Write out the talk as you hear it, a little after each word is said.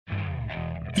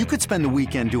You could spend the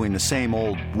weekend doing the same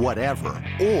old whatever,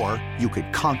 or you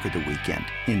could conquer the weekend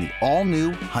in the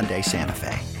all-new Hyundai Santa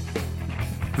Fe.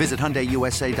 Visit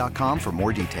HyundaiUSA.com for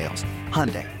more details.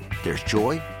 Hyundai, there's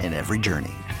joy in every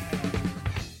journey.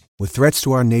 With threats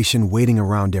to our nation waiting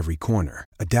around every corner,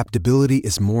 adaptability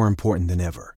is more important than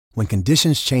ever. When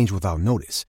conditions change without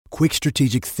notice, quick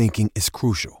strategic thinking is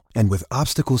crucial. And with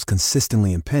obstacles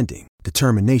consistently impending,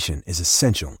 determination is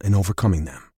essential in overcoming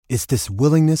them. It's this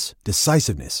willingness,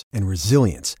 decisiveness, and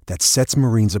resilience that sets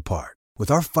Marines apart. With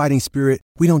our fighting spirit,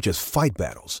 we don't just fight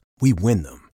battles, we win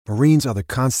them. Marines are the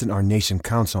constant our nation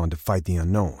counts on to fight the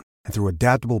unknown. And through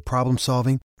adaptable problem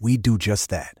solving, we do just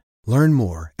that. Learn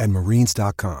more at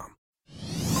marines.com.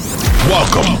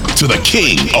 Welcome to the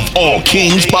King of All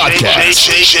Kings podcast.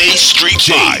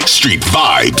 Street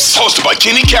Vibes. Hosted by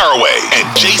Kenny Caraway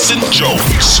and Jason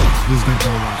Jones.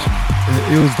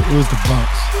 It was the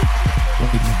Bucks.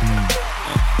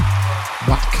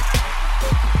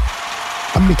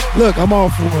 I mean, look, I'm all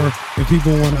for if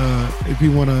people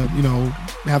wanna,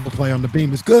 have a play on the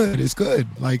beam. It's good. It's good.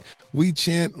 Like we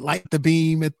chant light the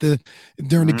beam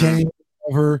during the game.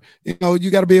 Over,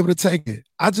 you got to be able to take it.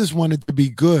 I just want it to be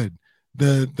good.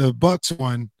 The Bucks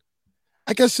one,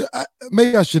 I guess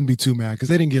maybe I shouldn't be too mad because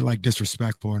they didn't get like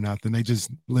disrespectful or nothing. They just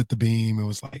lit the beam. It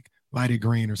was like lighted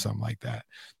green or something like that.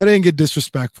 But they didn't get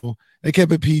disrespectful. They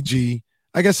kept it PG.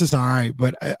 I guess it's all right,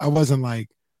 but I wasn't like,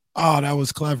 oh, that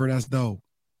was clever. That's dope.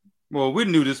 Well, we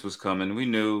knew this was coming. We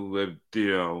knew,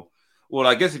 well,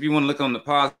 I guess if you want to look on the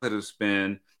positive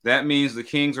spin, that means the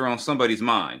Kings are on somebody's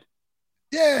mind.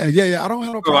 Yeah. I don't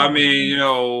have no problem. So, I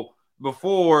mean,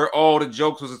 before all the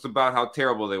jokes was just about how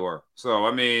terrible they were. So,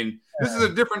 I mean, this is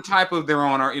a different type of they're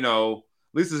on our, at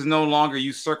least it's no longer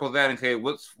you circle that and say,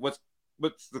 what's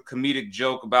the comedic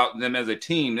joke about them as a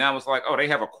team? Now it's like, oh, they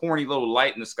have a corny little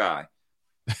light in the sky.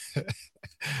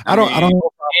 I don't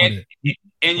know. And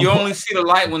you only see the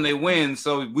light when they win,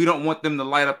 so we don't want them to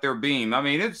light up their beam. I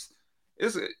mean, it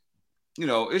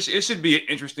should be an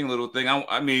interesting little thing.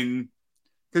 I mean,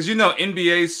 because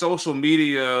NBA social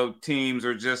media teams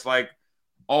are just like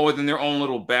always in their own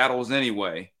little battles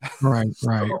anyway. Right. At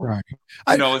some point,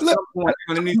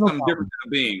 you're going to need something different than a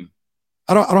beam.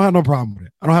 I don't have no problem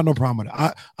with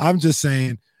it. I'm just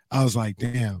saying, I was like,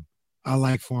 damn, I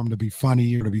like for him to be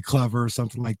funny or to be clever or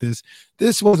something like this.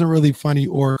 This wasn't really funny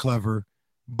or clever,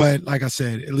 but like I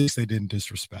said, at least they didn't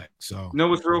disrespect. So, you know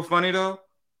what's real funny though?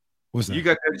 What's that? You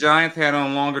got that Giants hat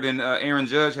on longer than Aaron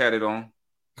Judge had it on.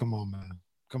 Come on,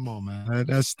 man.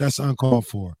 That's uncalled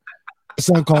for. It's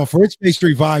uncalled for. It's Bay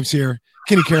Street Vibes here.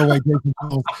 Kenny Caraway, Jason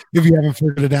Jones, if you haven't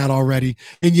figured it out already.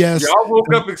 And yes, y'all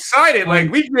woke up excited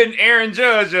like we getting Aaron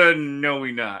Judge. No,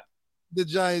 we not. The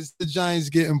Giants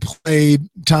getting played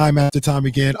time after time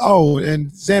again. Oh, and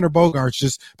Xander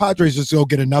Bogaerts Padres just go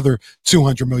get another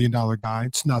 $200 million guy.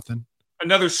 It's nothing.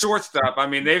 Another shortstop. I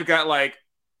mean, they've got like,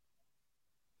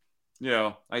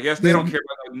 I guess they don't care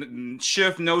about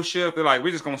shift, no shift. They're like,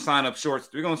 we're just gonna sign up shorts.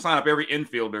 We're gonna sign up every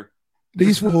infielder.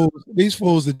 These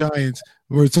fools, the Giants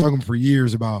were talking for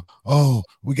years about, oh,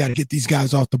 we got to get these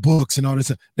guys off the books and all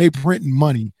this. They printing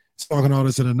money, talking all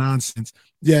this other nonsense.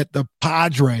 Yet the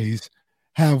Padres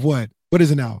have what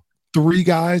is it now? 3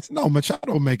 guys? No,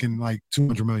 Machado making like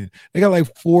 $200 million. They got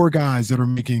like 4 guys that are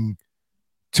making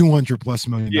 $200+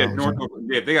 million. Yeah,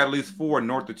 they got at least 4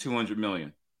 north of $200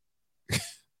 million.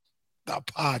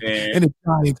 And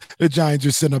the Giants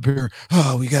are sitting up here.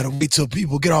 Oh, we got to wait till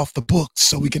people get off the books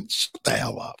so we can shut the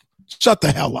hell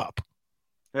up.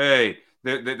 Hey,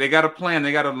 they got a plan.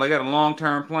 They got a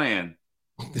long-term plan.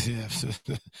 Yeah,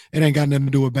 it ain't got nothing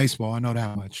to do with baseball. I know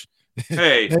that much.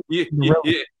 Hey,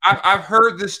 I've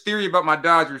heard this theory about my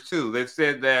Dodgers too. They've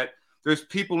said that there's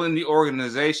people in the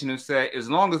organization who say as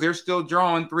long as they're still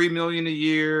drawing $3 million a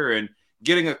year and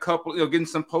getting getting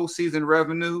some postseason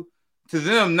revenue, to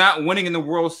them not winning in the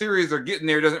World Series or getting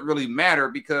there doesn't really matter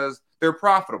because they're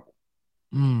profitable.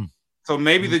 So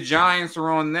maybe the Giants are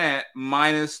on that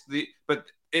but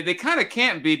they kind of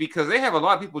can't be because they have a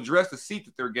lot of people dressed to seats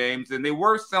at their games, and they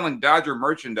were selling Dodger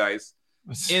merchandise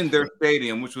in their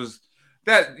stadium, which was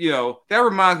that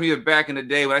reminds me of back in the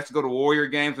day when I used to go to Warrior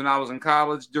games when I was in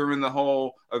college during the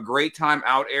whole a great time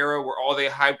out era where all they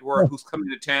hyped were who's coming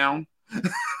to town.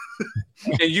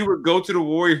 And you would go to the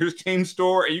Warriors team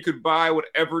store and you could buy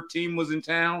whatever team was in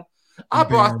town. I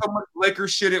bought so much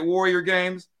Lakers shit at Warrior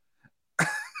games.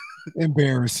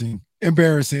 Embarrassing.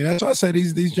 That's why I say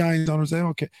these Giants owners, they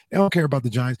don't care about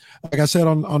the Giants. Like I said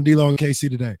on D-Lo and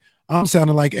KC today, I'm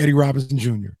sounding like Eddie Robinson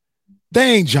Jr.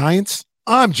 They ain't Giants.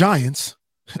 I'm Giants.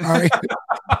 All right.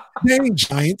 They ain't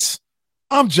Giants.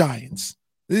 I'm Giants.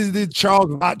 This is the Charles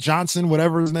Lott Johnson,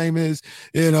 whatever his name is,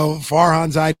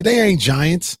 Farhan Zaidi. They ain't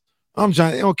Giants. I'm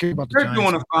Giants. They don't care about the Giants. They're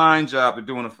doing a fine job. They're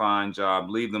doing a fine job.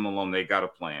 Leave them alone. They got a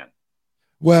plan.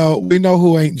 Well, we know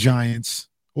who ain't Giants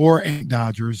or ain't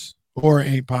Dodgers or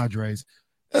ain't Padres.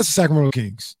 That's the Sacramento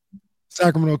Kings.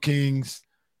 Sacramento Kings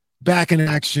back in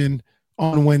action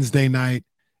on Wednesday night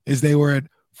as they were at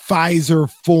Pfizer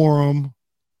Forum.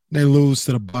 They lose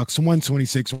to the Bucks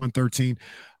 126-113.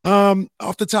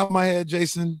 Off the top of my head,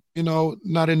 Jason,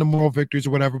 not in the moral victories or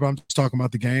whatever, but I'm just talking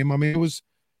about the game. I mean, it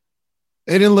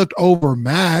didn't look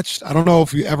overmatched. I don't know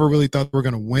if you ever really thought they were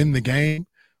going to win the game,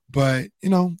 but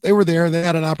they were there. They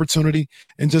had an opportunity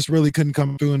and just really couldn't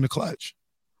come through in the clutch.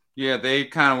 Yeah, they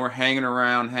kind of were hanging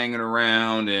around,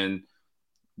 and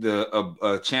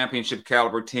a championship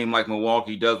caliber team like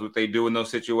Milwaukee does what they do in those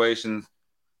situations.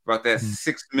 About that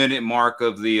 6-minute mark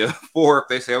of the fourth,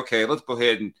 they say, okay, let's go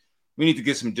ahead and we need to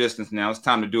get some distance now. It's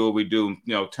time to do what we do,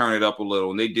 turn it up a little.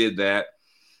 And they did that.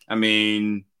 I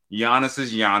mean, Giannis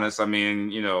is Giannis. I mean,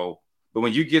 but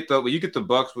when you get the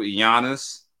Bucks with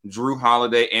Giannis, Drew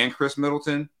Holiday, and Chris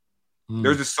Middleton,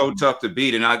 they're just so tough to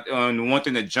beat. And one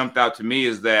thing that jumped out to me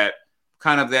is that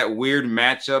kind of that weird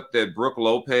matchup that Brook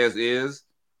Lopez is.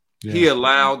 Yeah. He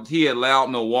allowed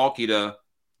Milwaukee to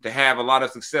have a lot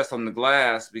of success on the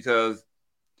glass because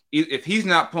if he's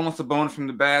not pulling Sabonis from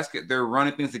the basket, they're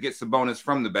running things to get Sabonis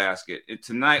from the basket. And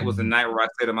tonight was a night where I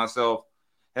said to myself,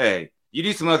 hey, you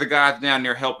need some other guys down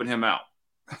there helping him out.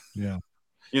 Yeah.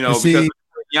 Because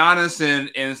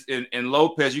Giannis and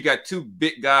Lopez, you got two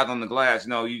big guys on the glass.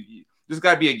 There's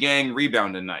got to be a gang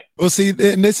rebound tonight. Well, see,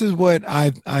 and this is what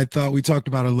I thought we talked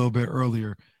about a little bit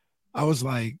earlier. I was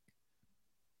like,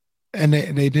 and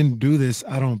they didn't do this,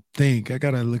 I don't think. I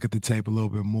got to look at the tape a little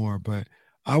bit more, but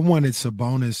I wanted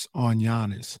Sabonis on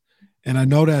Giannis. And I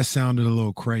know that sounded a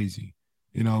little crazy,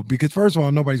 because first of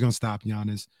all, nobody's going to stop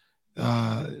Giannis.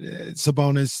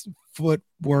 Sabonis,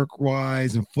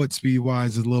 footwork-wise and foot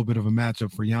speed-wise, is a little bit of a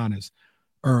matchup for Giannis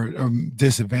or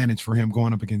disadvantage for him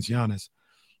going up against Giannis.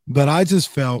 But I just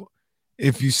felt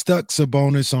if you stuck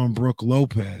Sabonis on Brook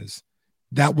Lopez,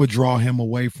 that would draw him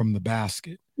away from the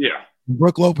basket. Yeah.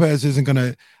 Brook Lopez isn't going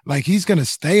to he's going to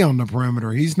stay on the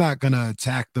perimeter. He's not going to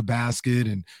attack the basket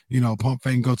and, pump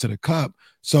fake and go to the cup.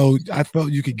 So I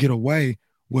felt you could get away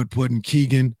with putting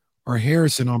Keegan or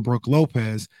Harrison on Brook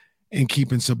Lopez and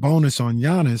keeping Sabonis on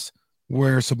Giannis,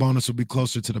 where Sabonis would be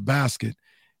closer to the basket.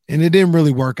 And it didn't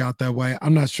really work out that way.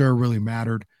 I'm not sure it really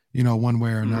mattered, one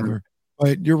way or another.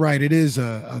 But you're right. It is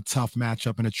a tough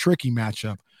matchup and a tricky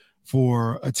matchup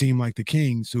for a team like the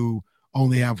Kings, who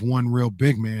only have one real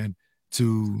big man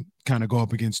to kind of go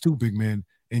up against two big men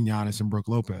in Giannis and Brook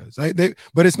Lopez.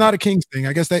 But it's not a Kings thing.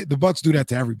 I guess the Bucks do that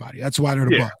to everybody. That's why they're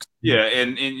the Bucks. Yeah,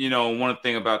 and one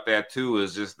thing about that too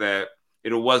is just that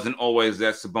it wasn't always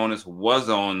that Sabonis was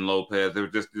on Lopez.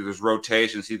 There's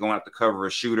rotations. He's going to have to cover a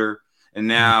shooter, and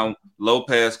now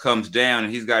Lopez comes down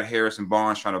and he's got Harrison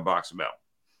Barnes trying to box him out.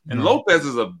 And Lopez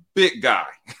is a big guy.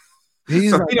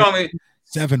 He's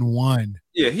 7'1".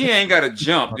 Yeah, he ain't got to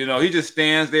jump. He just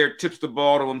stands there, tips the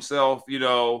ball to himself.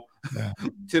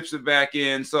 Tips it back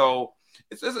in. So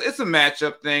it's a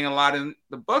matchup thing.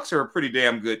 The Bucks are a pretty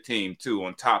damn good team too.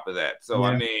 On top of that, so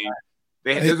I mean,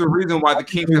 there's a reason why the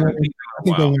Kings haven't beaten them. I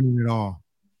think they're winning it all.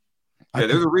 Yeah,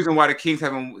 there's a reason why the Kings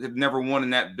have never won in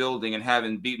that building and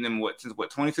haven't beaten them since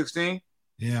 2016.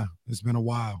 Yeah, it's been a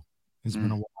while. It's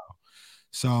been a while.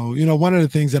 So, one of the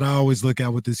things that I always look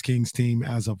at with this Kings team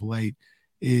as of late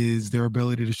is their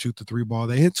ability to shoot the three ball.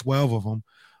 They hit 12 of them.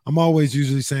 I'm always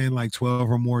usually saying like 12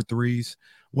 or more threes.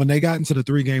 When they got into the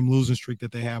 3-game losing streak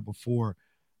that they had before,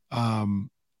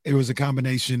 it was a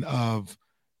combination of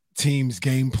teams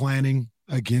game planning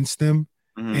against them.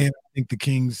 And I think the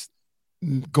Kings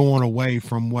going away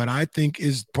from what I think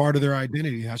is part of their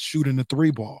identity, shooting the three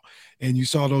ball. And you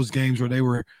saw those games where they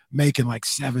were making like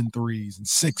 7 threes and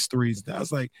 6 threes. That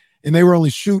was like, and they were only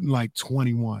shooting like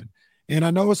 21. And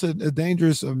I know it's a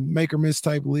dangerous make or miss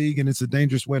type league, and it's a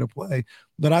dangerous way to play.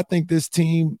 But I think this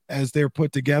team, as they're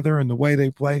put together and the way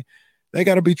they play, they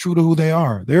got to be true to who they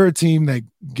are. They're a team that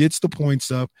gets the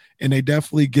points up, and they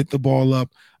definitely get the ball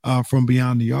up from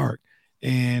beyond the arc.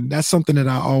 And that's something that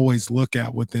I always look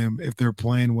at with them if they're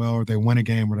playing well or they win a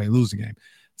game or they lose a game.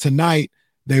 Tonight,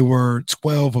 they were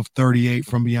 12 of 38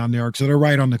 from beyond the arc. So they're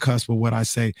right on the cusp of what I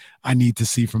say I need to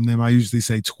see from them. I usually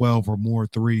say 12 or more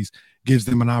threes gives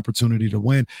them an opportunity to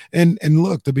win. And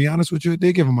look, to be honest with you,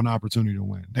 they give them an opportunity to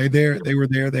win. They were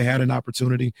there. They had an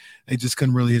opportunity. They just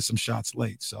couldn't really hit some shots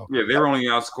late. So yeah, they were only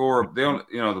outscored.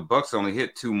 The Bucks only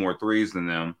hit 2 more threes than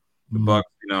them. The Bucks,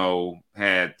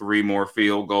 had 3 more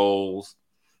field goals.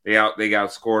 they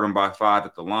outscored them by 5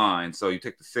 at the line. So you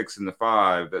take the 6 and the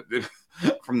 5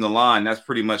 from the line. That's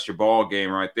pretty much your ball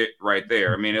game right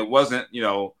there. I mean, it wasn't,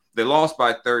 they lost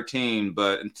by 13,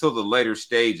 but until the later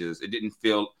stages, it didn't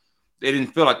feel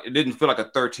like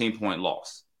a 13-point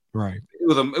loss. Right. It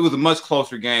was a much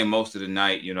closer game most of the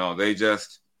night.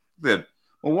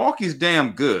 Milwaukee's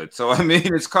damn good. So I mean,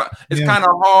 it's kind of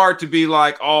hard to be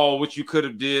like, oh, what you could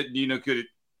have did,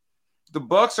 the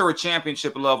Bucks are a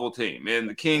championship level team, and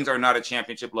the Kings are not a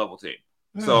championship level team.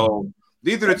 So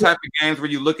these are the type of games where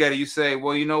you look at it, you say,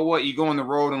 well, you know what? You go on the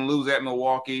road and lose at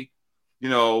Milwaukee. You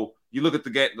look at the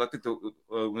game,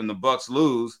 when the Bucks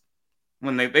lose,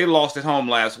 when they lost at home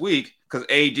last week because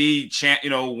AD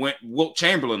went Wilt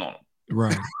Chamberlain on them.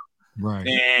 Right. Right.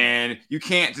 And you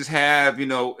can't just have,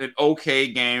 an okay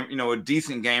game, a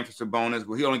decent game for Sabonis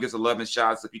where he only gets 11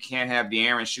 shots. If you can't have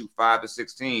De'Aaron shoot 5 to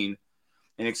 16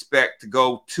 and expect to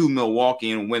go to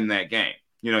Milwaukee and win that game.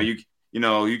 You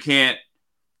can't.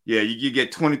 Yeah, you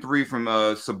get 23 from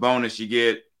Sabonis, you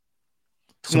get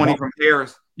 20 from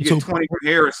Harris, you get 20 from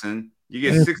Harrison, you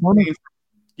get 16.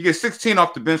 You get 16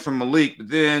 off the bench from Malik, but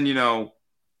then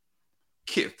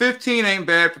 15 ain't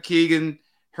bad for Keegan.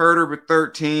 Herter with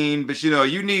 13, but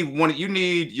you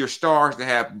need your stars to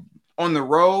have on the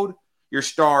road. Your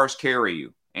stars carry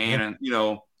you, and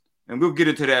and we'll get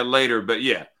into that later. But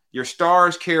yeah, your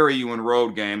stars carry you in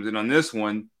road games, and on this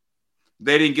one,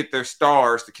 they didn't get their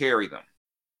stars to carry them.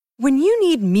 When you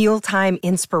need mealtime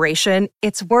inspiration,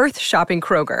 it's worth shopping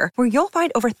Kroger, where you'll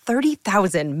find over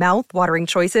 30,000 mouth-watering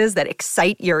choices that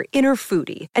excite your inner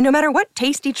foodie. And no matter what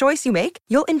tasty choice you make,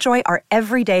 you'll enjoy our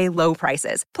everyday low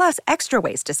prices, plus extra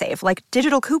ways to save, like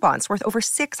digital coupons worth over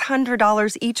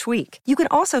 $600 each week. You can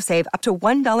also save up to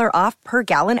 $1 off per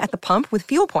gallon at the pump with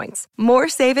fuel points. More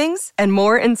savings and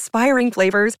more inspiring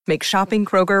flavors make shopping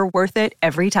Kroger worth it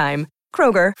every time.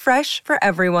 Kroger, fresh for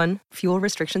everyone. Fuel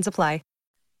restrictions apply.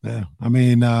 Yeah, I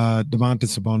mean,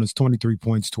 Domantas Sabonis, 23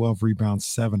 points, 12 rebounds,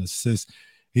 7 assists.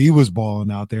 He was balling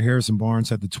out there. Harrison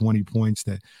Barnes had the 20 points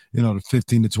the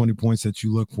 15 to 20 points that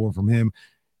you look for from him.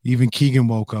 Even Keegan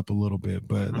woke up a little bit,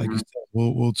 but like you said,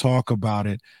 we'll talk about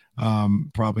it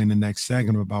probably in the next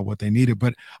segment about what they needed.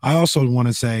 But I also want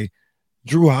to say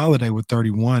Jrue Holiday with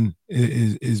 31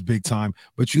 is big time.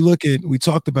 But you look at, we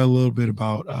talked about a little bit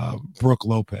about Brook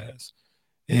Lopez,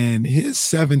 and his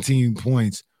 17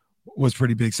 points was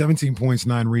pretty big. 17 points,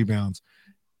 9 rebounds.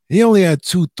 He only had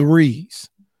 2 threes.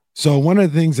 So one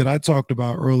of the things that I talked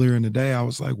about earlier in the day, I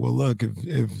was like, well, look,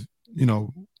 if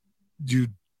you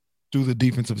do the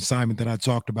defensive assignment that I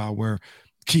talked about where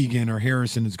Keegan or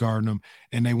Harrison is guarding them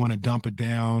and they want to dump it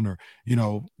down or,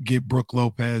 get Brook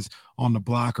Lopez on the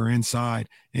block or inside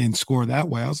and score that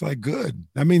way, I was like, good.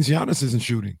 That means Giannis isn't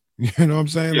shooting. You know what I'm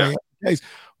saying? Yeah.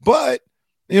 But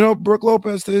Brook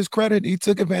Lopez, to his credit, he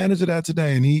took advantage of that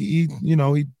today, and he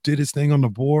did his thing on the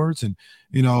boards and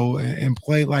and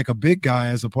played like a big guy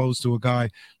as opposed to a guy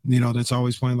that's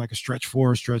always playing like a stretch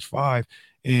 4 or stretch 5,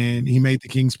 and he made the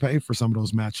Kings pay for some of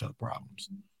those matchup problems.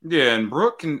 Yeah, and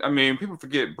Brook people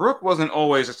forget Brook wasn't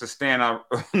always just a standout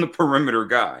on the perimeter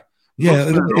guy. Yeah,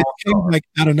 it came like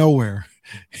out of nowhere.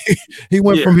 He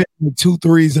went from hitting 2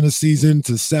 threes in a season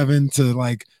to 7 to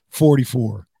like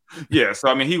 44. Yeah,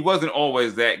 so he wasn't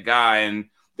always that guy, and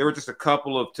there were just a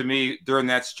couple of, to me, during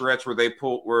that stretch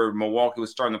where Milwaukee was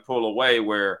starting to pull away,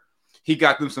 where he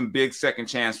got them some big second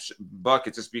chance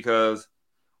buckets, just because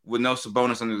with no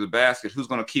Sabonis under the basket, who's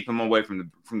going to keep him away from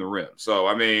the rim?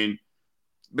 So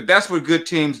but that's what good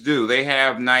teams do. They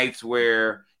have nights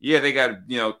where they got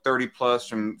 30 plus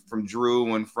from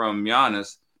Jrue and from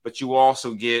Giannis, but you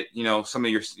also get some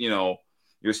of your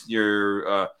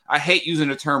I hate using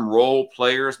the term role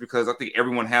players because I think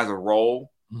everyone has a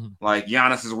role. Mm-hmm. Like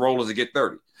Giannis's role is to get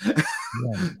 30.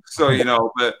 Yeah.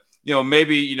 So but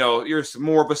maybe you're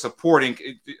more of a supporting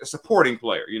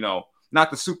player.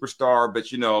 Not the superstar,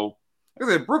 but like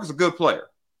I said, Brook is a good player.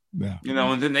 Yeah.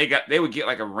 And then they would get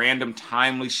like a random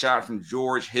timely shot from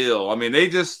George Hill. They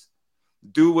just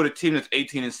do what a team that's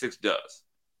 18-6 does.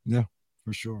 Yeah,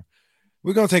 for sure.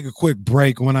 We're gonna take a quick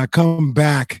break. When I come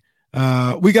back,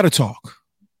 we got to talk.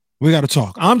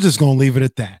 I'm just going to leave it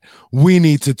at that. We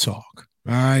need to talk.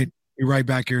 All right. Be right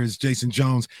back here. Is Jason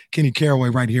Jones, Kenny Caraway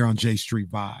right here on J Street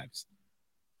Vibes.